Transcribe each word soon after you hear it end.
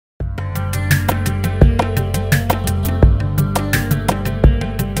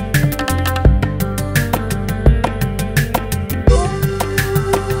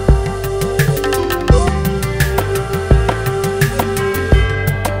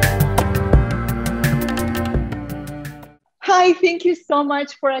Hi, thank you so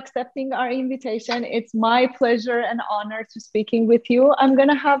much for accepting our invitation. It's my pleasure and honor to speaking with you. I'm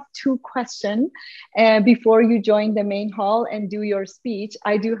gonna have two questions before you join the main hall and do your speech.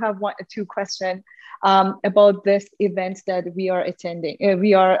 I do have two questions about this event that we are attending,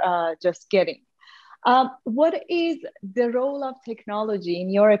 we are just getting. What is the role of technology, in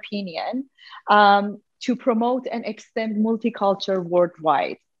your opinion, to promote and extend multicultural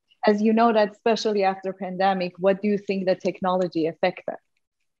worldwide? As you know, that especially after pandemic, what do you think the technology affected?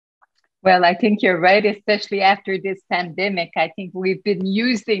 Well, I think you're right, especially after this pandemic. I think we've been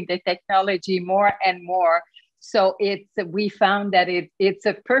using the technology more and more. So we found that it's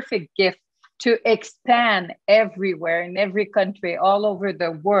a perfect gift to expand everywhere in every country all over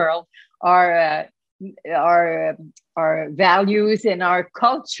the world, our values and our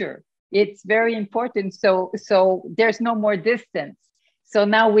culture. It's very important. So there's no more distance. So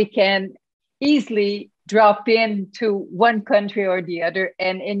now we can easily drop into one country or the other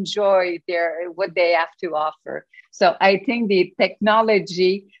and enjoy what they have to offer. So I think the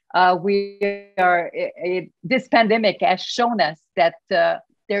technology, this pandemic has shown us that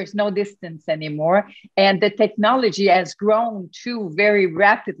there's no distance anymore. And the technology has grown too very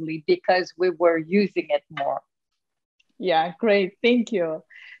rapidly because we were using it more. Yeah, great. Thank you.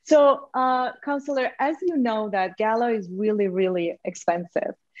 So, Counselor, as you know, that gala is really, really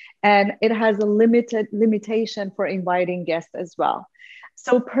expensive, and it has a limitation for inviting guests as well.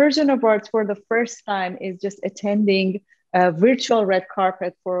 So Persian Awards for the first time is just attending a virtual red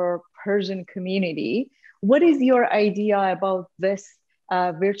carpet for Persian community. What is your idea about this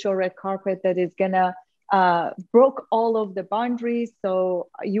virtual red carpet that is gonna broke all of the boundaries? So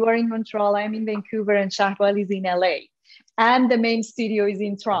you are in Montreal, I'm in Vancouver, and Shahbal is in LA. And the main studio is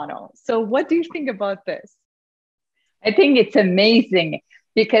in Toronto. So what do you think about this? I think it's amazing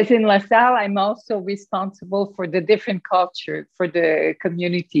because in LaSalle, I'm also responsible for the different culture for the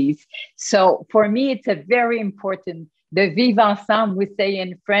communities. So for me, it's a very important, the vivre ensemble, we say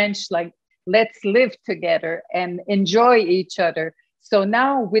in French, like, let's live together and enjoy each other. So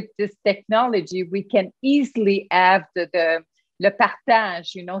now with this technology, we can easily have le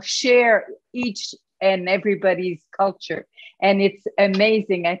partage, share each and everybody's culture. And it's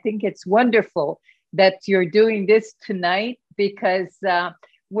amazing. I think it's wonderful that you're doing this tonight because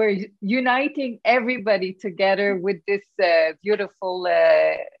we're uniting everybody together with this beautiful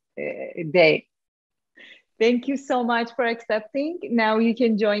day. Thank you so much for accepting. Now you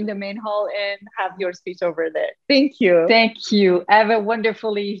can join the main hall and have your speech over there. Thank you. Thank you. Have a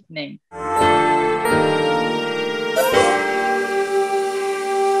wonderful evening.